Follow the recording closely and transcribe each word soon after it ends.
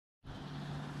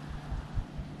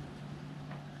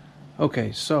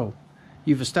Okay, so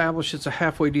you've established it's a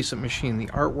halfway decent machine. The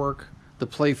artwork, the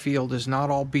play field is not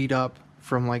all beat up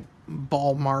from like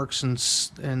ball marks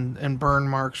and burn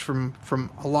marks from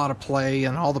a lot of play,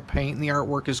 and all the paint and the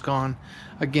artwork is gone.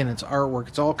 Again, it's artwork.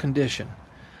 It's all condition.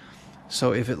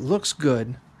 So if it looks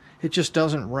good, it just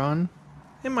doesn't run,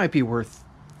 it might be worth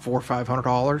 $400 or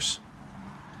 $500.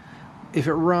 If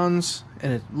it runs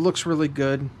and it looks really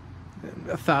good,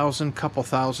 $1,000, couple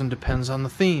thousand, depends on the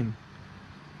theme.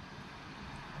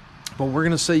 But we're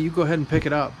gonna say you go ahead and pick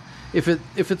it up. If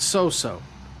it's so-so,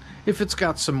 if it's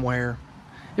got some wear,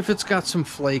 if it's got some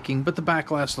flaking, but the back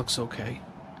glass looks okay,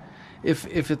 if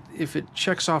it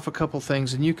checks off a couple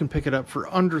things and you can pick it up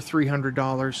for under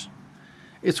 $300,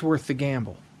 it's worth the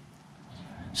gamble.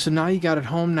 So now you got it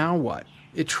home. Now what?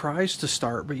 It tries to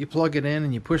start, but you plug it in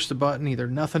and you push the button. Either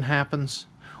nothing happens,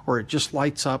 or it just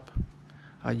lights up.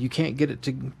 You can't get it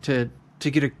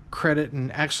to get a credit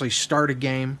and actually start a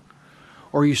game,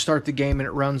 or you start the game and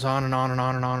it runs on and on and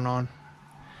on and on and on.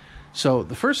 So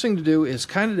the first thing to do is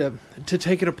kind of to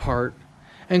take it apart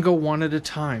and go one at a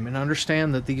time, and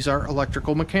understand that these are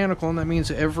electrical mechanical, and that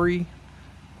means every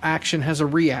action has a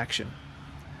reaction.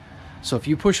 So if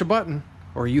you push a button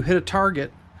or you hit a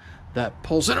target, that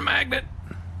pulls in a magnet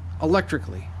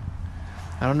electrically.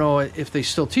 I don't know if they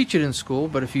still teach it in school,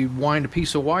 but if you wind a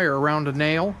piece of wire around a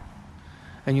nail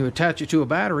and you attach it to a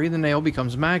battery, the nail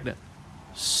becomes a magnet.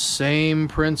 Same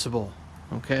principle,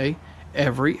 okay?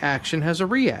 Every action has a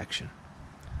reaction.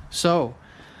 So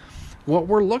what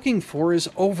we're looking for is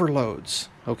overloads,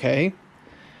 okay?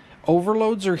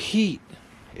 Overloads are heat.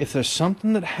 If there's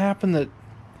something that happened, that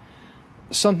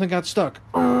something got stuck,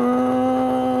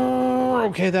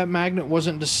 okay, that magnet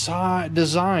wasn't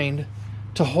designed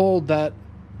to hold that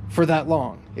for that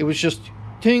long. It was just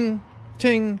ting,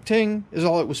 ting, ting is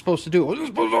all it was supposed to do. It was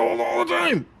supposed to hold all the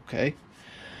time, okay?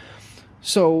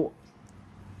 So,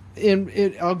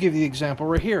 I'll give you the example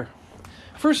right here.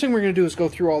 First thing we're going to do is go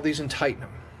through all these and tighten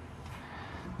them.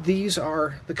 These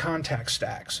are the contact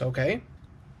stacks, okay?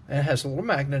 And it has a little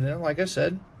magnet in it, like I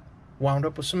said, wound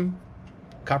up with some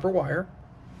copper wire.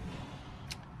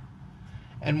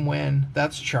 And when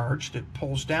that's charged, it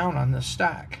pulls down on this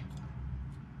stack.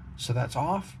 So that's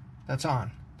off, that's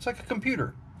on. It's like a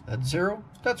computer. That's 0,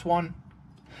 that's 1.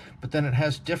 But then it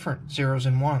has different 0s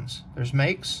and 1s. There's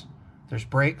makes, there's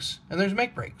breaks, and there's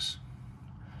make breaks.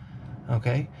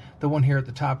 Okay? The one here at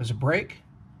the top is a break.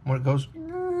 When it goes,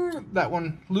 that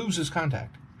one loses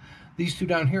contact. These two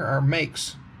down here are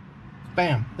makes.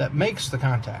 Bam, that makes the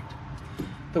contact.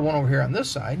 The one over here on this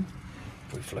side,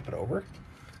 if we flip it over,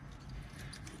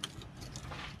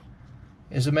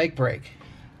 is a make break.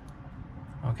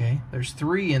 Okay, there's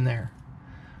 3 in there.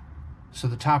 So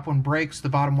the top one breaks, the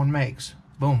bottom one makes.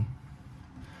 Boom.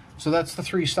 So that's the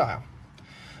 3 style.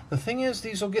 The thing is,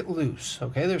 these will get loose,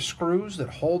 okay? There's screws that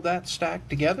hold that stack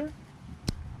together.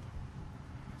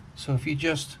 So if you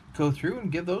just go through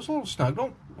and give those a little snug,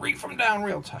 don't reef them down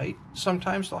real tight.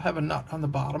 Sometimes they'll have a nut on the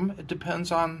bottom. It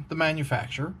depends on the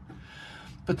manufacturer.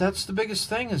 But that's the biggest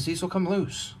thing, is these will come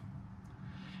loose.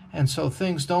 And so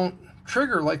things don't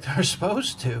trigger like they're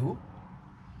supposed to.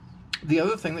 The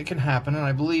other thing that can happen, and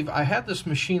I believe I had this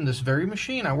machine, this very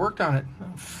machine, I worked on it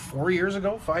 4 years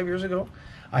ago, 5 years ago.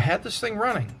 I had this thing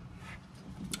running.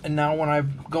 And now when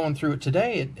I'm going through it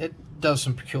today, it does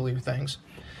some peculiar things.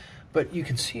 But you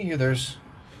can see here there's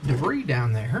debris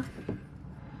down there.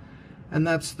 And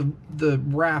that's the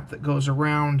wrap that goes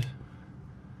around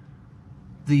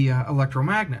the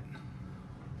electromagnet.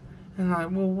 And I'm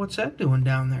like, well, what's that doing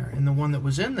down there? And the one that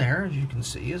was in there, as you can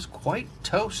see, is quite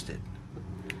toasted.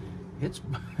 It's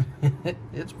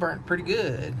it's burnt pretty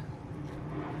good.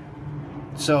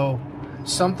 So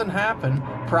something happened,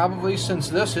 probably, since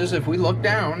this is, if we look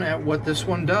down at what this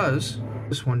one does,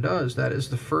 that is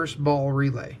the first ball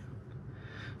relay.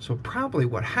 So probably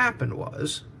what happened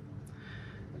was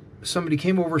somebody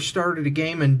came over, started a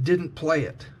game, and didn't play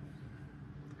it.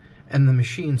 And the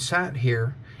machine sat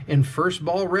here in first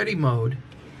ball ready mode,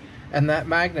 and that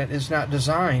magnet is not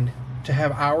designed to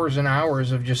have hours and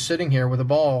hours of just sitting here with a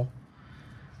ball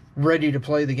ready to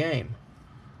play the game.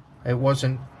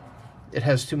 It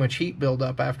has too much heat build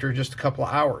up after just a couple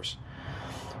of hours.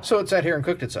 So it sat here and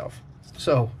cooked itself.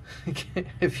 So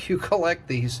if you collect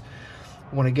these,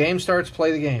 when a game starts,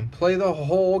 play the game. Play the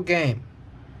whole game.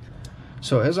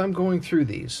 So as I'm going through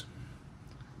these,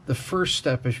 the first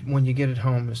step is, when you get it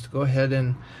home, is to go ahead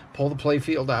and pull the play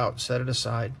field out, set it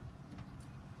aside,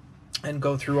 and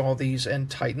go through all these and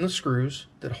tighten the screws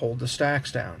that hold the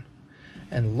stacks down.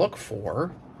 And look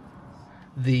for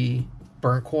the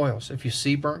burnt coils. If you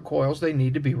see burnt coils, they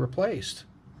need to be replaced.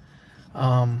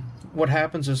 What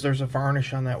happens is there's a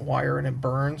varnish on that wire and it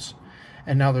burns,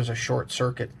 and now there's a short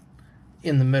circuit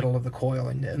in the middle of the coil,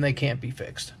 and they can't be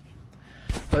fixed.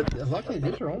 But luckily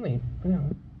these are only, you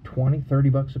know, 20, 30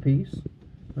 bucks a piece.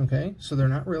 Okay, so they're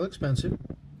not real expensive.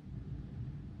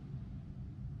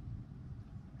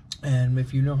 And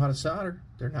if you know how to solder,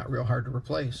 they're not real hard to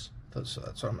replace. So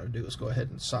that's what I'm going to do, is go ahead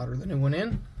and solder the new one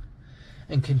in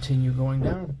and continue going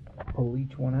down. Pull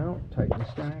each one out, tighten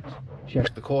the stacks,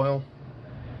 check the coil,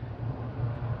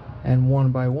 and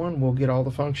one by one we'll get all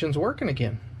the functions working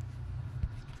again.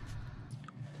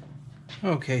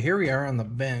 Okay, here we are on the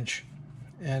bench,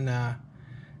 and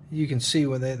you can see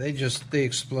where they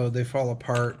explode, they fall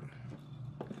apart.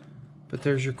 But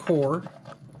there's your core.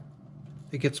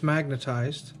 It gets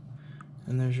magnetized,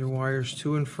 and there's your wires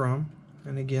to and from,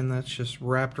 and again that's just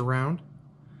wrapped around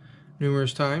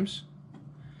numerous times.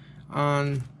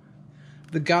 On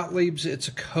the Gottliebs it's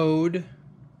a code.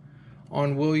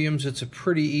 On Williams it's a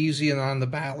pretty easy, and on the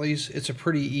Batleys it's a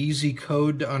pretty easy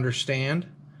code to understand.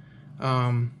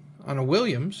 On a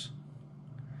Williams,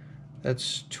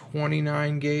 that's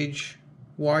 29 gauge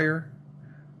wire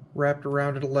wrapped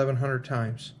around it 1100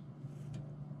 times.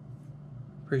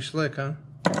 Pretty slick, huh?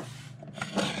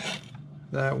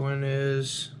 That one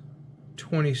is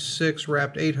 26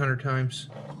 wrapped 800 times.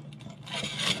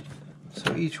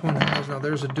 So each one has, now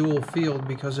there's a dual field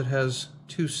because it has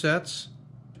two sets,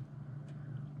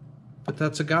 but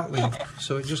that's a Gottlieb,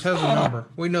 so it just has a number.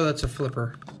 We know that's a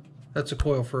flipper. That's a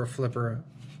coil for a flipper,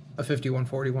 a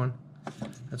 5141.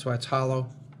 That's why it's hollow,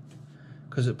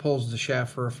 because it pulls the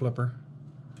shaft for a flipper.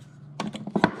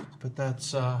 But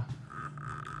that's, I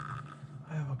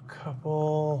have a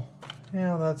couple,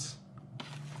 yeah,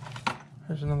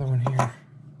 there's another one here.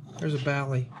 There's a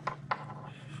Bally.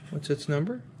 What's its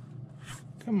number?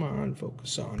 Come on,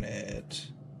 focus on it.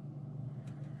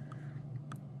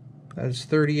 That's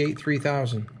 38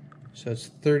 3000. So it's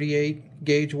 38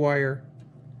 gauge wire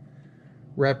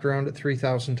wrapped around it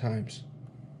 3,000 times.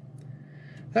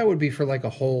 That would be for like a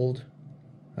hold,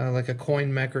 like a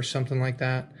coin mech or something like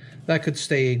that. That could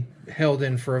stay held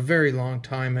in for a very long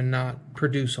time and not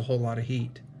produce a whole lot of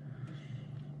heat.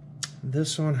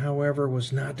 This one, however,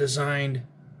 was not designed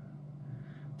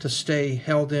to stay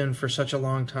held in for such a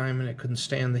long time, and it couldn't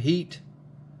stand the heat.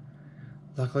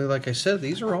 Luckily, like I said,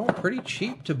 these are all pretty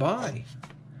cheap to buy.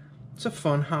 It's a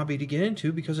fun hobby to get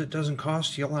into because it doesn't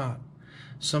cost you a lot.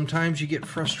 Sometimes you get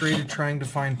frustrated trying to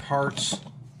find parts,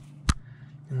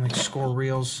 and like score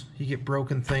reels, you get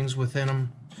broken things within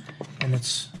them, and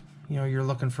it's, you know, you're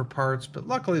looking for parts. But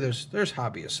luckily, there's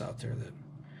hobbyists out there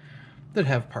that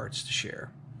have parts to share.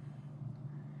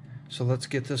 So let's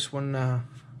get this one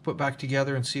put back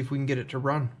together and see if we can get it to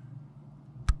run.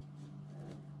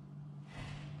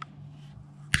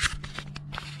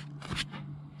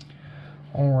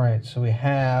 Alright, so we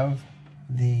have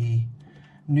the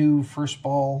new first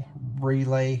ball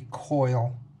relay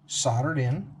coil soldered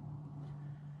in.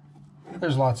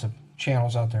 There's lots of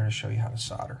channels out there to show you how to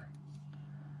solder.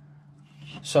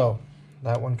 So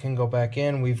that one can go back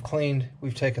in. We've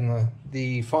taken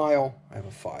the file. I have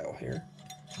a file here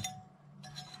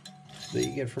that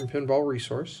you get from Pinball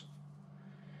Resource,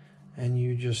 and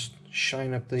you just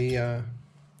shine up the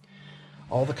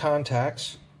all the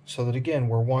contacts so that, again,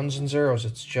 we're ones and zeros.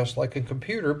 It's just like a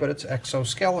computer, but it's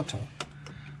exoskeletal.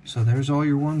 So there's all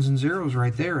your ones and zeros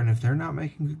right there, and if they're not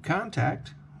making good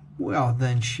contact, well,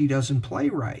 then she doesn't play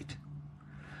right.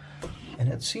 And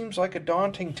it seems like a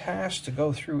daunting task to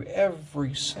go through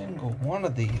every single one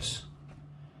of these,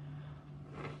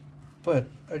 but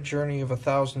a journey of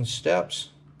 1,000 steps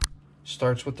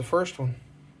starts with the first one.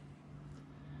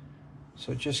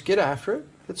 So just get after it.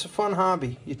 It's a fun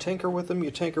hobby. You tinker with them,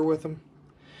 you tinker with them.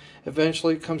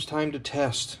 Eventually it comes time to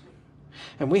test.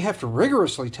 And we have to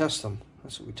rigorously test them.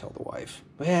 That's what we tell the wife.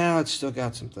 Well, it's still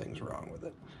got some things wrong with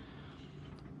it.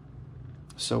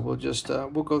 So we'll just,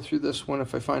 we'll go through this one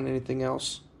if I find anything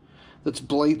else that's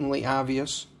blatantly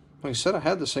obvious. Like I said, I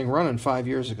had this thing running 5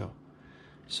 years ago.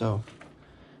 So,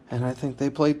 and I think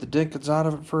they played the dickens out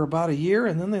of it for about a year,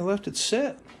 and then they left it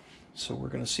sit. So we're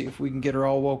going to see if we can get her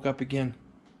all woke up again.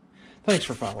 Thanks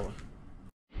for following.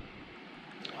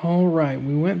 All right,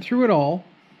 we went through it all.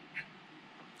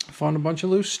 Found a bunch of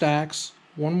loose stacks,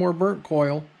 one more burnt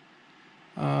coil,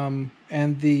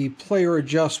 and the player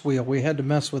adjust wheel. We had to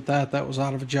mess with that. That was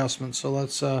out of adjustment. So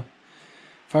let's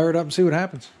fire it up and see what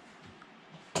happens.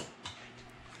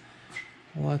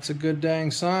 Well, that's a good dang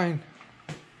sign.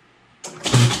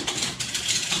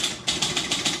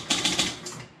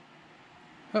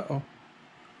 Uh-oh.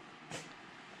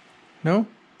 No?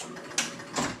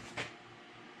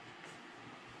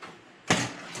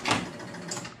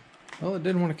 Well, it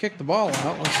didn't want to kick the ball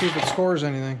out. Let's see if it scores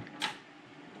anything.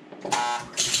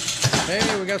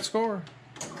 Hey, we got score.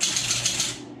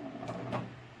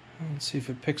 Let's see if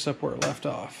it picks up where it left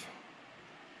off.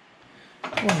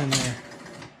 One in there.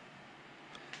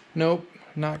 Nope,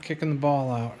 not kicking the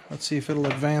ball out. Let's see if it'll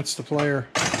advance the player.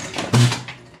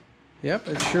 Yep,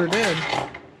 it sure did.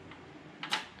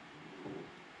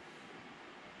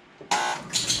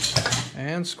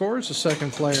 And scores the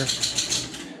second player.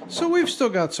 So we've still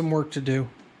got some work to do.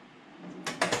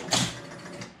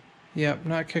 Yep,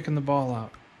 not kicking the ball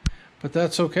out. But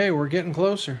that's okay, we're getting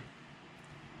closer.